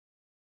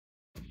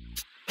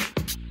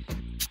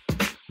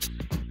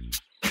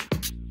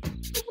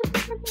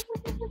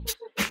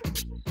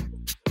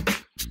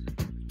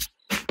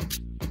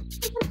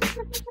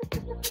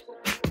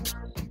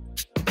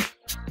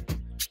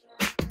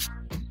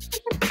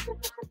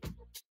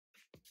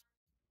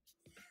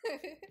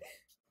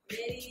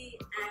Ready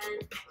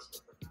and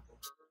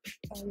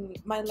action.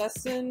 My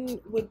lesson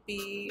would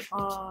be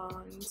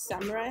on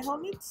samurai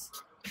helmets.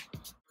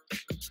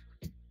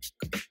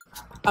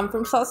 I'm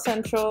from South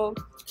Central.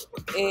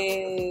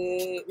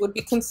 It would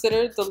be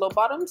considered the low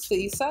bottoms, the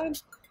east side.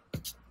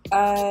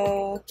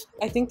 I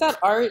think that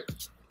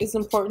art is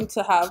important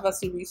to have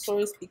as a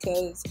resource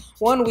because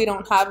one, we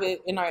don't have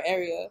it in our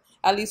area.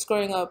 At least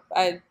growing up,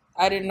 I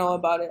didn't know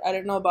about it. I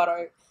didn't know about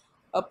art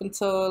up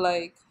until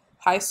like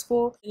high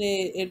school.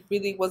 It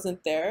really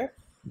wasn't there,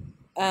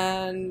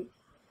 and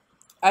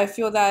I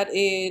feel that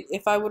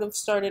if I would have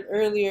started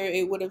earlier,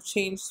 it would have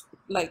changed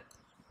like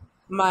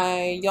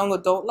my young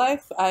adult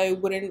life. I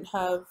wouldn't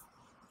have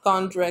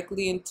gone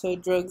directly into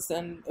drugs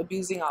and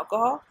abusing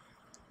alcohol.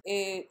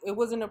 It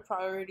wasn't a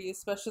priority,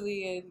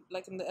 especially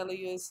in the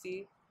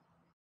LAUSD.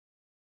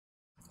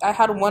 I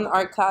had one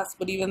art class,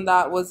 but even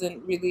that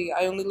wasn't really.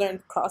 I only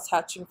learned cross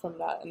hatching from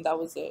that, and that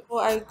was it.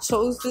 Well, I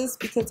chose this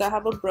because I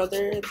have a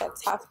brother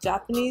that's half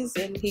Japanese,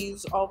 and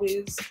he's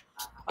always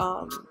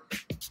um,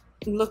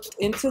 looked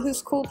into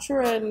his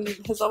culture and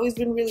has always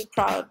been really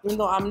proud. Even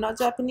though I'm not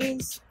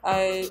Japanese,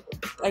 I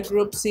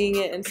grew up seeing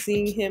it and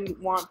seeing him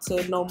want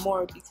to know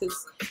more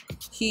because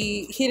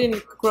he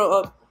didn't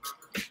grow up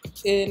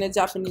in a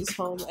Japanese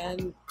home,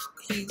 and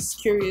he's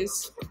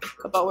curious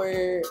about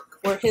where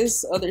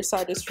his other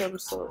side is from.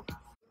 So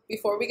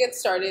before we get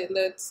started,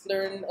 let's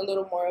learn a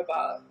little more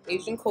about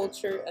Asian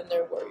culture and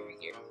their warrior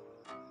gear.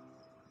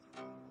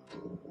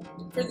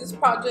 For this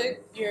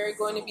project, you're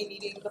going to be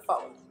needing the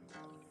following.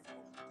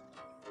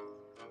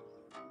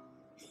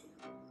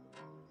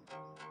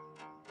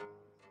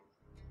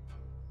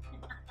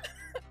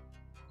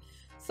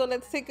 So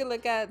let's take a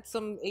look at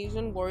some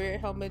Asian warrior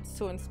helmets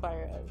to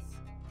inspire us.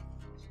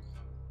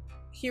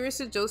 Here is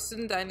the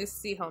Joseon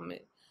Dynasty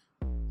helmet.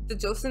 The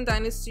Joseon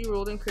Dynasty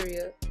ruled in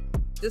Korea.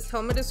 This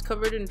helmet is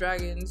covered in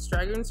dragons.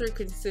 Dragons are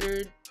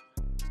considered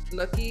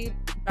lucky,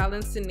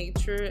 balanced in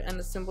nature, and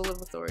a symbol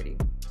of authority.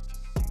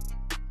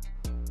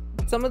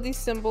 Some of these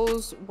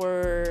symbols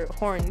were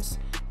horns,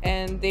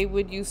 and they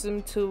would use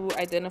them to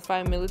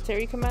identify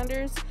military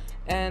commanders,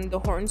 and the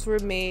horns were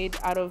made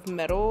out of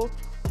metal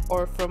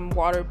or from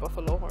water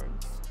buffalo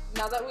horns.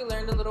 Now that we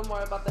learned a little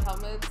more about the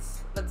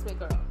helmets, let's make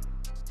our own.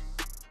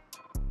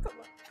 Come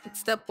on.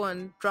 Step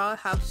 1, draw a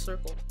half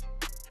circle.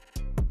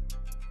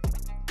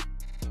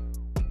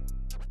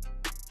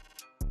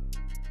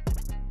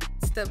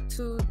 Step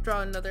 2,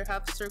 draw another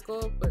half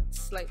circle but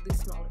slightly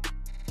smaller.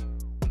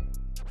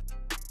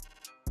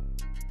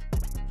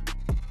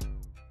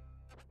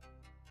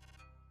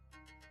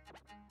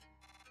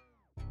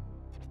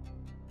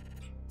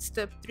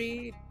 Step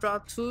 3, draw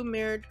 2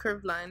 mirrored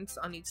curved lines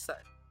on each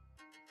side.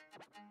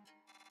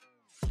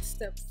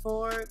 Step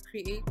 4,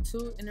 create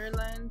 2 inner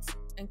lines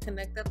and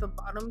connect at the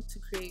bottom to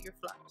create your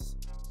flaps.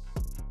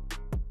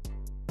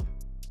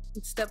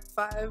 Step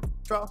 5,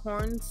 draw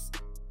horns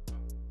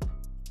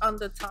on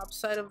the top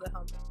side of the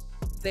helmet.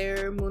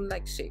 They're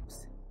moon-like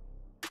shapes.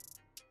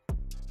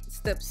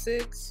 Step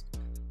 6,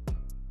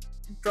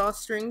 draw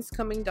strings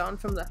coming down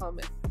from the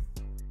helmet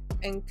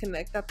and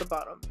connect at the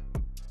bottom.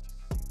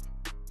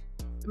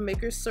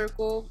 Make a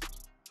circle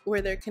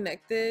where they're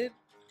connected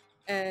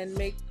and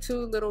make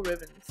 2 little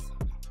ribbons.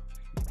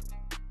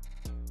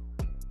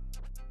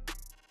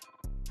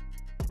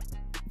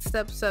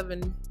 Step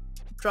 7,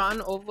 draw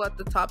an oval at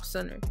the top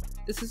center.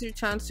 This is your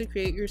chance to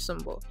create your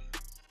symbol.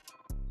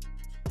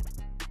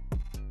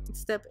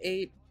 Step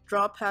 8,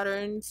 draw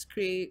patterns,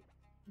 create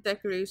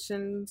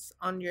decorations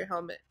on your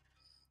helmet.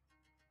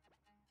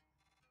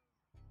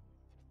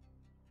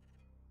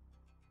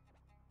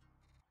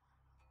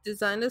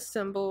 Design a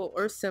symbol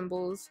or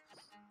symbols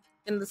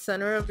in the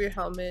center of your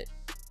helmet.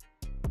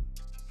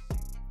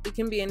 It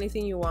can be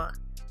anything you want.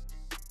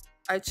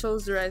 I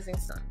chose the rising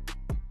sun.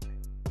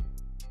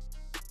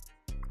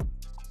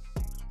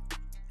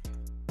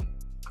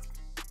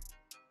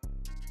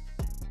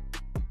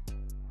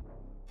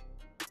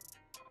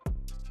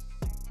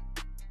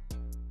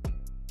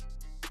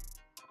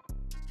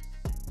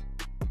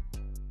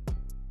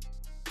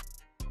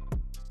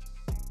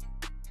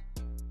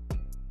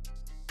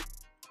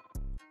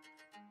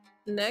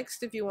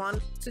 Next, if you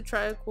want to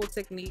try a cool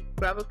technique,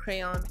 grab a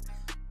crayon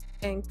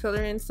and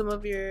color in some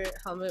of your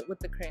helmet with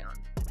the crayon.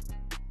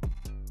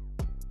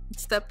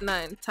 Step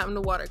 9, time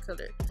to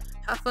watercolor.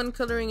 Have fun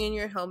coloring in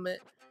your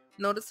helmet.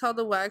 Notice how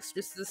the wax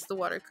resists the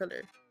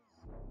watercolor.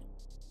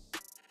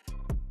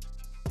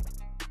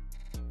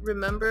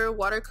 Remember,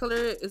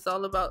 watercolor is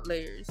all about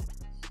layers.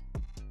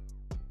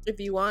 If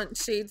you want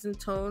shades and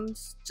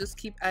tones, just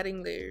keep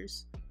adding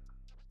layers.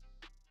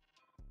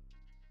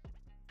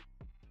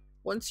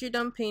 Once you're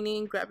done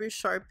painting, grab your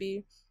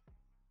Sharpie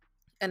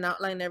and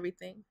outline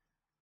everything.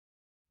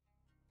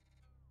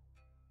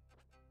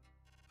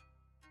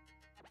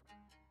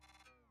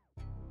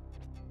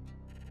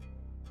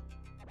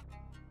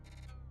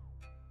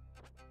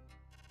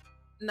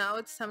 Now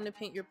it's time to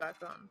paint your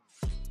background.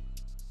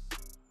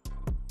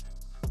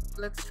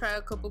 Let's try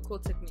a couple cool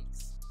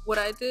techniques. What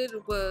I did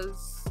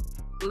was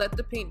let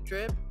the paint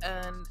drip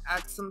and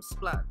add some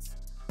splats.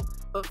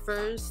 But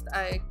first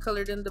I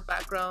colored in the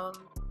background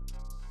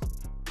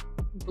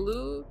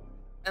blue,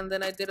 and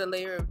then I did a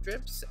layer of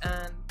drips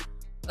and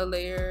a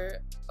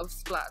layer of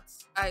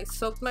splats. I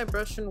soaked my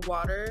brush in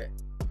water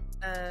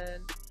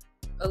and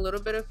a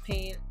little bit of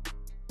paint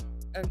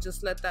and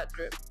just let that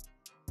drip.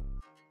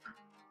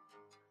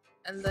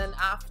 And then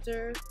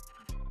after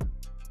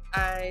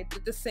I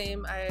did the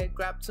same, I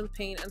grabbed some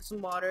paint and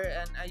some water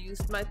and I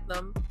used my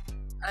thumb.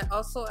 I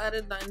also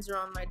added lines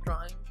around my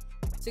drawing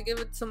to give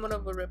it somewhat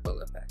of a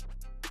ripple effect.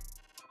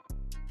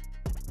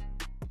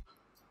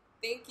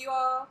 Thank you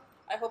all.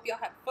 I hope y'all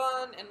had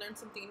fun and learned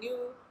something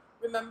new.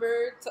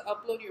 Remember to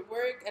upload your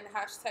work and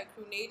hashtag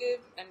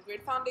CrewNative and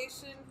Grid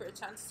Foundation for a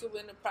chance to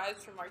win a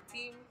prize from our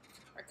team,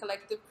 our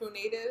collective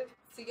CrewNative.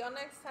 See y'all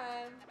next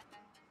time.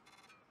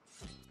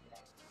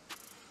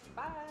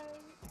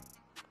 Bye.